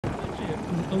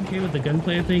okay with the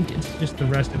gunplay, I think. It's just the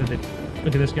rest of it.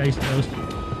 Look at this guy, he's toast.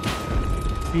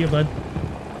 See ya, bud.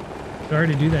 Sorry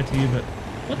to do that to you, but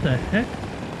what the heck?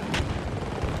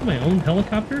 My own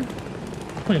helicopter?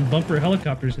 I'm playing bumper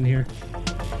helicopters in here.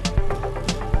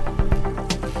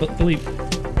 But Felipe,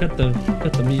 cut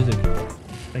the music.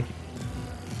 Thank you.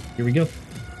 Here we go.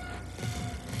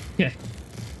 Okay,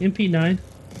 MP9.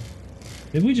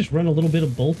 Maybe we just run a little bit of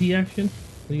bolty action.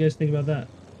 What do you guys think about that?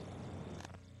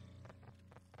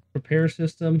 Repair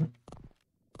system.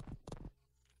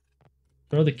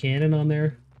 Throw the cannon on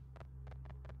there.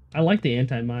 I like the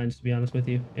anti-mines, to be honest with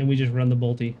you. And we just run the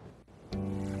bolty.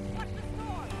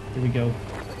 Here we go.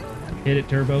 Hit it,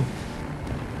 turbo.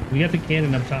 We got the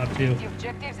cannon up top, too.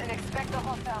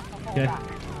 Okay.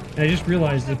 And I just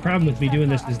realized the problem with me doing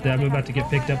this is that I'm about to get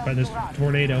picked up by this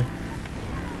tornado.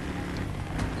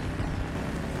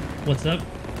 What's up?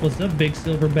 What's up, big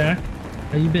silverback?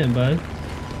 How you been, bud?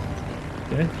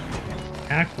 Okay.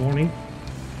 Hack warning.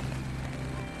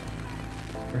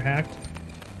 We're hacked.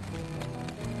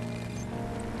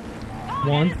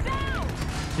 1,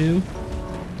 2,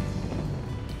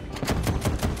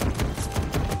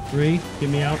 3. Get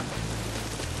me out.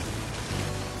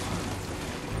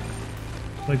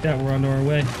 Like that, we're on our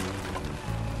way.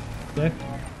 Okay.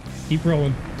 Keep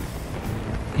rolling.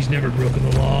 He's never broken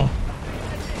the law.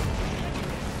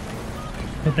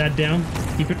 Put that down.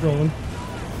 Keep it rolling.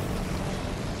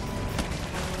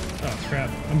 Oh, crap.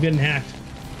 I'm getting hacked.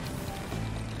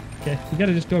 Okay, we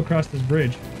gotta just go across this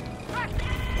bridge.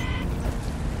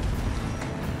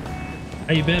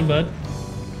 How you been, bud?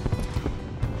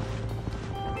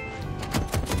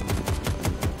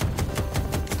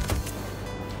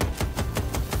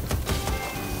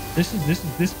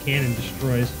 This cannon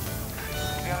destroys.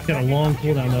 It's got a long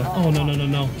cooldown though. Oh no.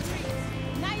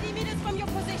 90 meters from your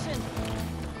position.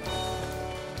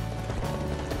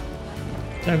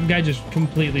 That guy just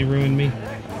completely ruined me.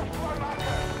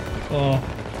 Oh,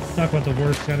 talk about the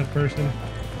worst kind of person.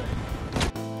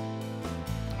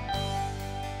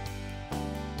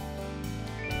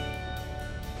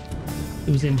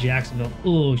 It was in Jacksonville.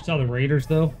 Oh, you saw the Raiders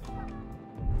though?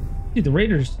 Dude, the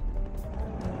Raiders,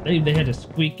 they had to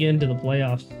squeak into the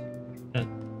playoffs.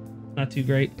 Not too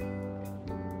great.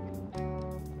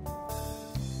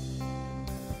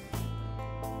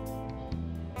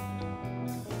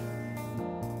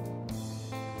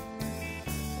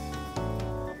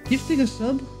 Gifting a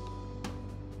sub?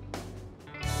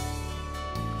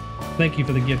 Thank you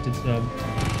for the gifted sub.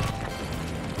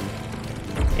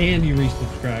 And you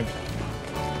resubscribed.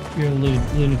 You're a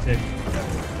lunatic.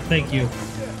 Thank you.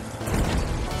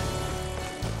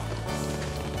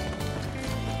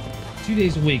 2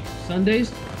 days a week.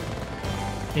 Sundays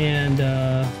and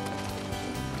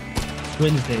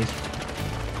Wednesdays.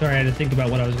 Sorry, I had to think about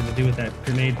what I was going to do with that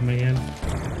grenade in my hand.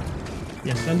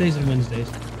 Yeah, Sundays and Wednesdays.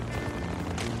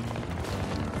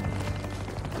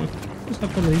 Let's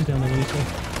stop putting these down there, Lisa.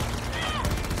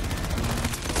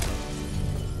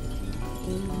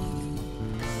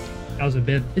 That was a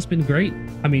bit. It's been great.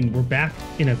 I mean, we're back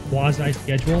in a quasi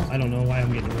schedule. I don't know why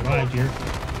I'm getting revived here.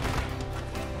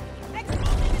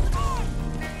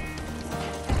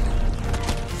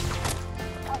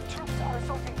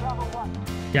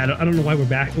 Yeah, I don't know why we're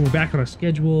back. We're back on a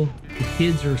schedule. The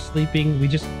kids are sleeping. We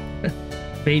just,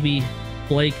 baby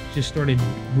Blake just started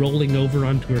rolling over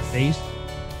onto her face,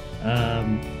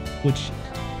 which,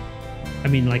 I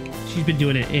mean, like, she's been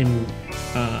doing it in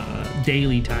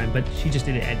daily time, but she just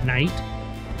did it at night,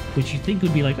 which you think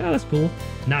would be like, oh, that's cool.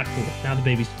 Not cool. Now the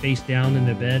baby's face down in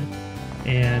the bed,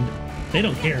 and they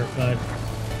don't care, but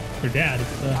for dad,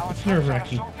 it's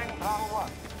nerve-wracking.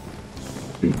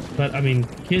 But I mean,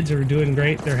 kids are doing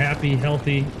great. They're happy,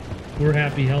 healthy. We're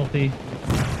happy, healthy.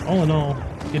 All in all,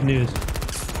 good news.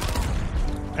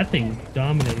 That thing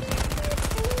dominates.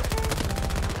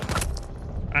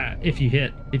 If you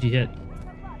hit.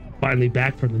 Finally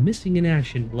back from the missing in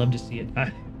action. Love to see it.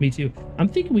 Me too. I'm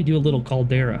thinking we do a little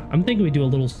Caldera. I'm thinking we do a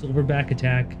little silverback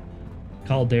attack.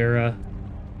 Caldera.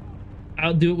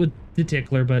 I'll do it with the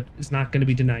tickler, but it's not going to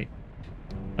be tonight.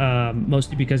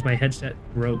 Mostly because my headset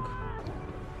broke.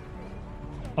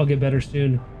 I'll get better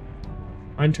soon.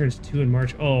 Mine turns 2 in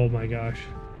March. Oh my gosh.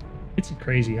 It's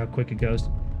crazy how quick it goes.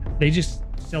 They just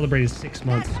celebrated 6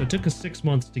 months. So it took us 6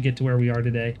 months to get to where we are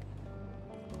today.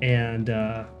 And,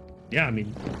 yeah, I mean,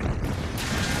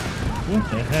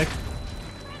 what the heck?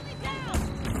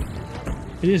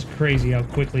 It is crazy how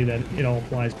quickly that it all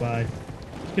flies by.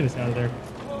 Let's get us out of there.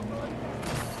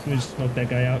 Let me just smoke that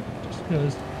guy out. Just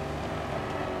because.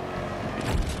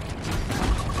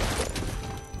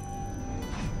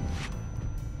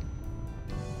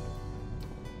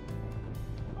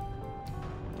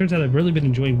 Turns out I've really been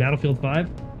enjoying Battlefield 5.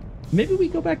 Maybe we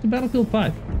go back to Battlefield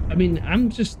 5. I mean, I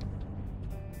don't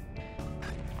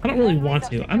really want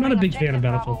to. I'm not a big fan of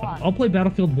Battlefield 5. I'll play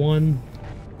Battlefield 1.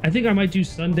 I think I might do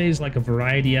Sundays like a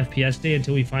variety FPS day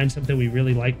until we find something we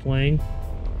really like playing.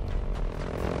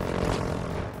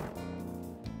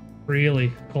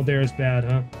 Really? Caldera's bad,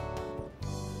 huh?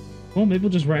 Well, maybe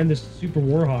we'll just ride in this Super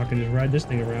Warhawk and just ride this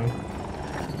thing around.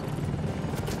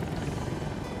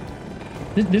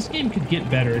 This game could get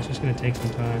better. It's just going to take some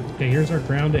time. Okay, here's our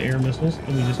ground-to-air missiles,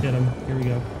 and we just hit them. Here we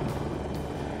go.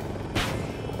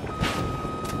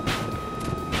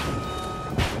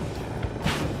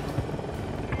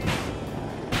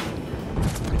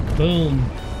 Boom.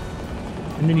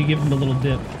 And then you give them a little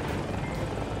dip.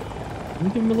 You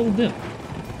give them a little dip.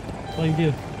 That's all you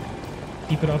do.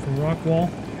 Keep it off the rock wall.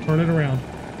 Turn it around.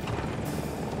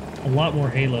 A lot more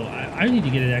Halo. I need to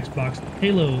get an Xbox.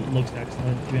 Halo looks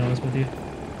excellent, to be honest with you.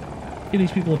 Give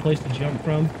these people a place to jump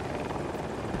from.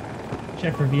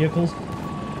 Check for vehicles.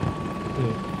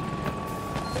 Who?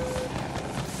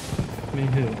 I mean,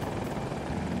 who?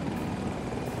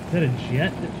 Is that a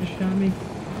jet that just shot me? Is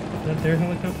that their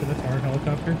helicopter? That's our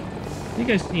helicopter. You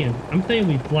guys see him? I'm saying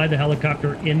we fly the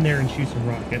helicopter in there and shoot some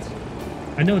rockets.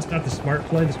 I know it's not the smart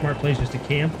play. The smart play is just a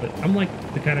camp, but I'm like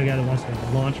the kind of guy that wants to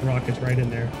launch rockets right in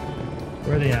there.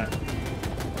 Where are they at?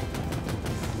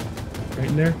 Right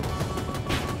in there?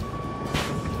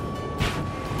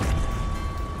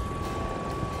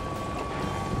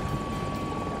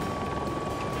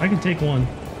 I can take one.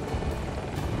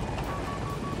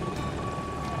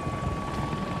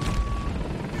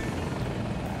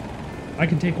 I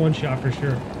can take one shot for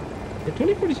sure. Yeah,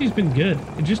 2042's been good.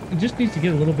 It just needs to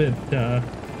get a little bit, a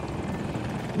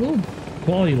little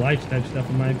quality life type stuff,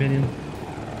 in my opinion.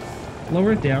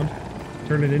 Lower it down,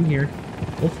 turn it in here.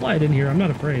 We'll fly it in here. I'm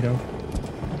not afraid. I'll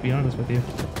be honest with you.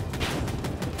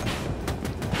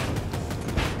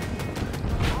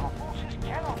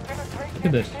 Look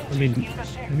at this. I mean,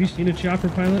 have you seen a chopper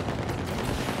pilot?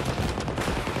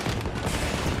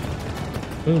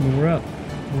 Boom, we're up.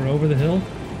 We're over the hill.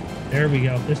 There we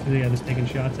go. This is taking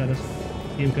shots at us.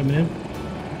 See him coming in?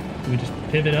 We just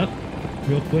pivot up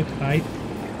real quick, height.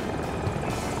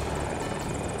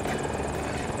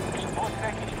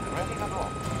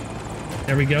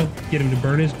 There we go. Get him to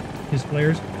burn his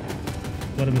flares.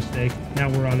 What a mistake. Now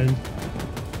we're on him.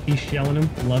 He's shelling him.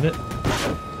 Love it.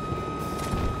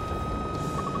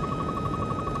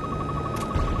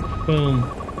 Boom.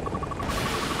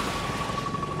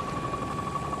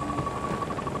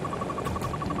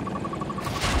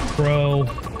 Bro.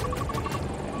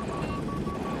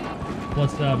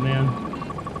 What's up, man?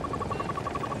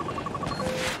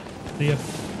 See ya.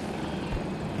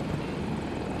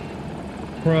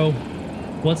 Bro.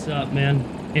 What's up, man?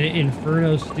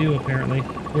 Inferno stew, apparently.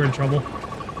 We're in trouble.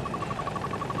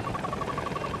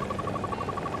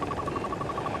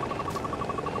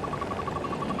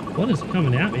 What is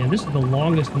coming at me? And this is the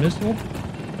longest missile.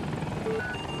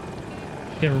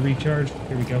 Okay, we're recharged.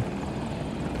 Here we go.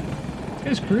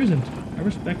 This guy's cruising. I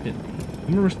respect it.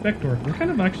 I'm a respector. We're kind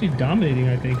of actually dominating,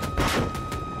 I think.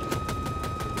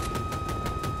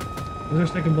 Where's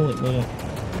our second bullet? Load up.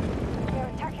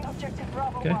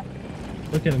 Okay.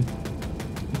 Look at him.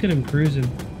 Look at him cruising.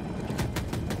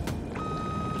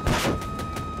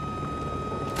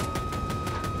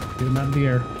 Get him out of the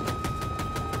air.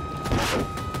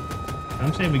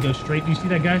 I'm saying we go straight. Do you see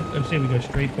that guy? I'm saying we go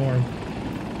straight for him.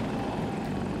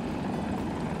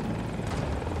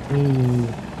 Ooh.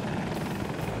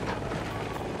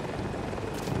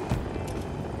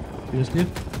 See this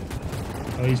dude?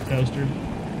 Oh, he's toasted.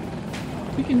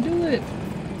 We can do it.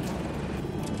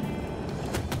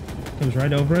 Comes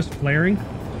right over us, flaring.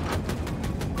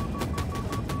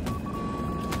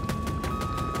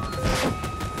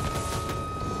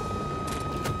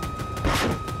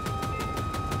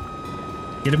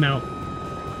 Get him out.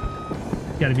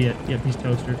 Gotta be it. Yep, he's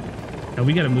toastered. Now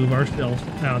we gotta move ourselves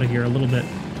out of here a little bit.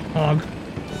 Hog.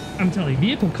 I'm telling you,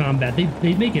 vehicle combat, they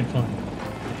make it fun.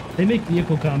 They make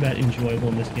vehicle combat enjoyable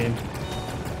in this game.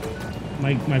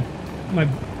 My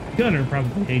gunner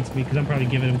probably hates me because I'm probably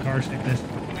giving him car sickness.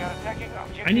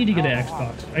 I need to get an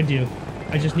Xbox. I do.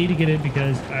 I just need to get it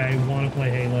because I want to play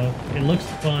Halo. It looks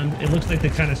fun. It looks like the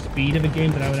kind of speed of a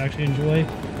game that I would actually enjoy.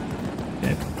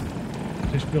 Okay.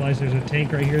 Just realized there's a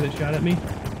tank right here that shot at me.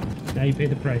 Now you pay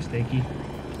the price, tanky.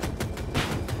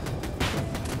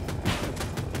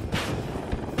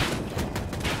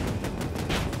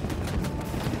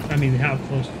 I mean, how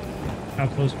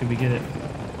close could we get it?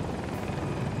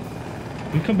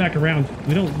 We come back around.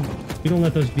 We don't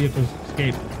let those vehicles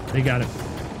escape. They got it.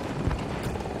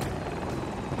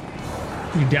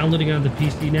 You downloading on the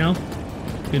PC now?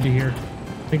 Good to hear.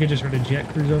 I think I just heard a jet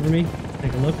cruise over me.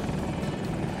 Take a look.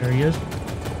 There he is.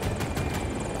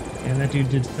 And that dude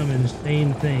did some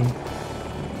insane thing.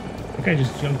 That guy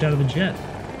just jumped out of the jet.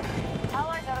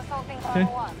 Okay,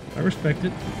 I respect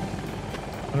it.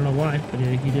 I don't know why, but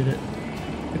yeah, he did it.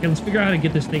 Okay, let's figure out how to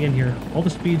get this thing in here. All the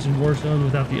speeds in Warzone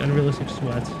without the unrealistic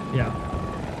sweats. Yeah.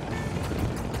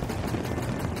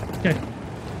 Okay.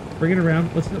 Bring it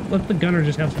around. Let the gunner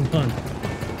just have some fun.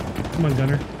 Come on,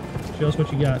 gunner. Show us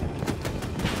what you got.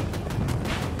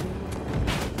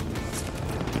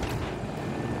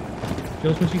 Show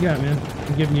us what you got, man.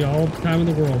 I'm giving you all the time in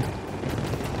the world.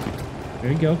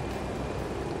 There you go.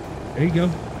 There you go.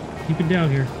 Keep it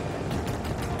down here.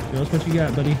 Show us what you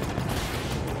got, buddy.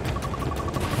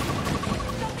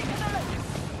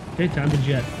 Okay, time to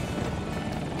jet.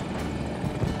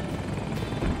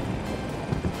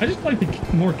 I just like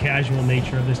the more casual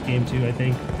nature of this game too, I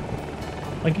think.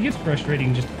 Like, it gets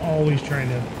frustrating just always trying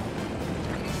to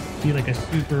be like a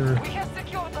super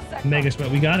mega sweat.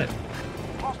 We got it.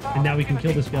 And now we can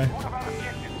kill this guy.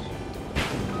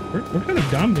 We're kind of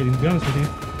dominating, to be honest with you.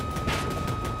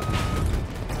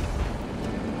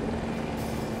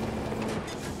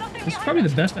 This is probably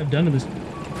the best I've done in this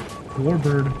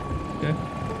warbird. Okay.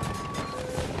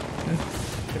 Okay.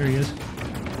 There he is.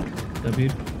 What's up,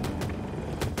 dude?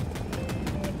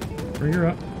 Bring her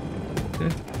up. Okay.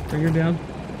 Bring her down.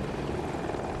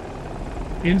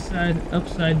 Inside,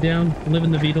 upside down,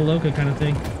 living the Vida Loca kind of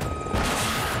thing.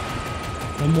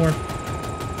 One more.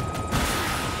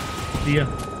 See ya.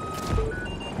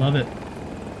 Love it.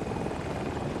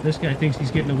 This guy thinks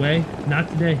he's getting away. Not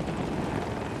today.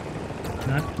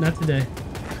 Not today.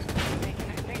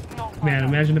 Man,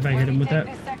 imagine if I hit him with that.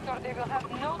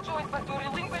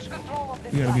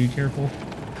 You gotta be careful.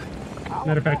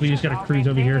 Matter of fact, we just gotta cruise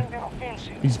over here.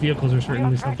 These vehicles are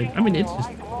certainly something. I mean, it's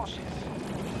just...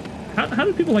 How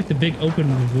do people like the big open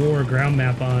war ground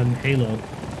map on Halo?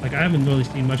 Like, I haven't really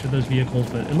seen much of those vehicles,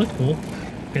 but it looks cool.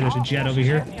 Okay, there's a jet over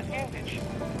here. I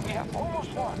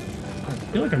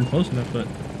feel like I'm close enough, but...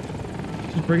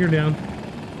 just bring her down.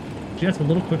 Jet's a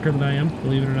little quicker than I am,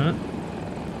 believe it or not.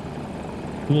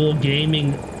 Cool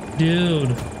gaming. Dude.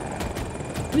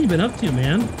 What have you been up to,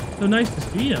 man? So nice to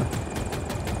see you.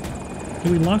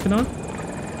 Can we lock it on?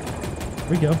 There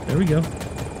we go. There we go.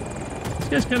 This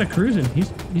guy's kind of cruising.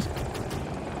 He's...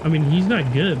 I mean, he's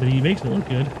not good, but he makes it look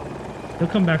good. He'll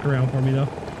come back around for me, though.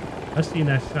 I've seen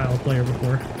that style of player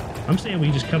before. I'm saying we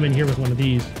just come in here with one of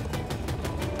these.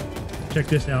 Check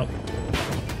this out.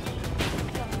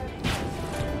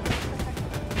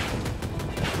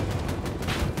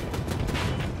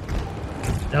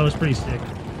 That was pretty sick.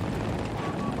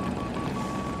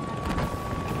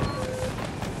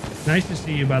 Nice to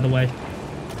see you, by the way.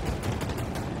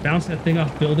 Bounce that thing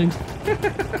off buildings.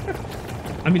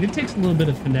 I mean, it takes a little bit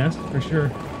of finesse, for sure.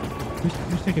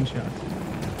 Who's taking shots?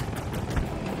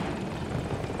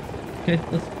 Okay,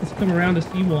 let's come around to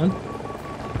C1.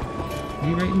 Are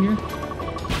you right in here?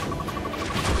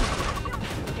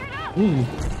 Ooh,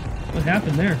 what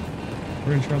happened there?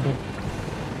 We're in trouble.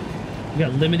 We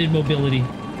got limited mobility.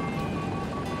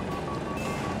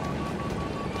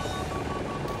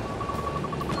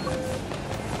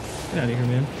 Get out of here,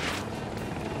 man.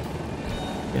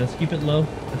 Yeah, let's keep it low.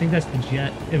 I think that's the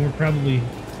jet, and we're probably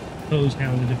hose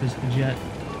hounded if it's the jet.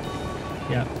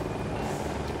 Yeah.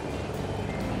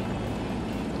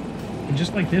 And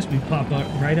just like this, we pop up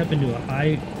right up into a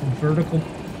high vertical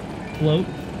float,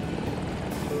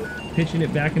 pitching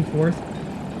it back and forth.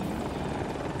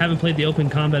 Haven't played the open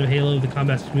combat of Halo. The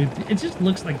combat's smooth. It just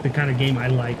looks like the kind of game I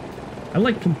like. I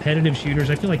like competitive shooters.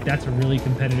 I feel like that's a really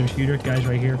competitive shooter. Guys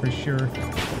right here for sure.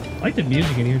 I like the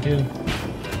music in here too.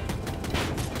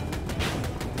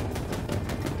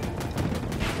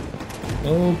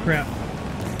 Oh crap.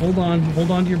 Hold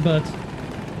on to your butts.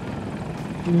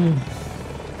 Ooh.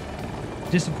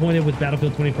 Disappointed with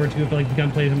Battlefield 2042. I feel like the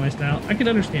gunplay isn't my style. I can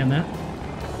understand that.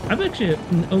 I'm actually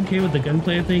okay with the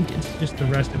gunplay, I think. It's just the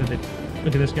rest of it.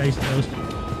 Look at this guy, he's toast.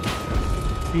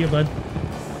 See ya, bud.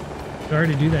 Sorry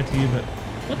to do that to you, but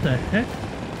what the heck?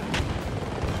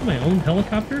 My own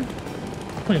helicopter?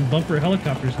 I'm playing bumper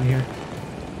helicopters in here.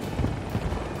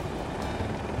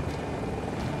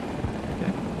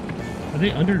 Okay. Are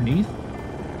they underneath?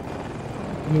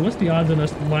 I mean, what's the odds on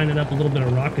us lining up a little bit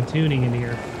of rocketooning in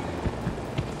here?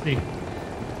 Let's see.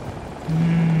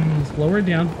 Let's lower it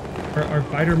down. Our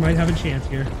fighter might have a chance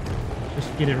here.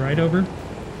 Just get it right over.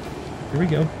 Here we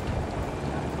go.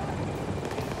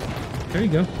 There you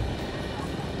go.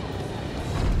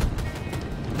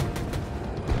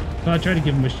 Oh, I tried to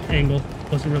give him an angle.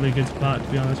 Wasn't really a good spot, to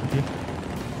be honest with you.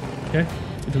 Okay.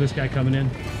 Look at this guy coming in.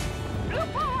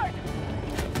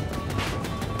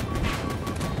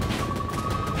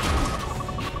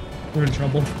 We're in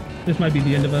trouble. This might be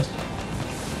the end of us.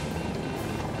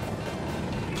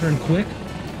 Turn quick.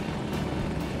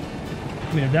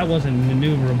 I mean, if that wasn't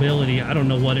maneuverability, I don't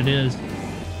know what it is.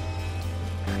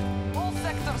 All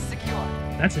sectors secure.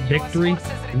 That's a victory,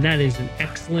 and that is an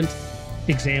excellent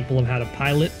example of how to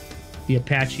pilot the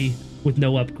Apache with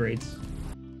no upgrades.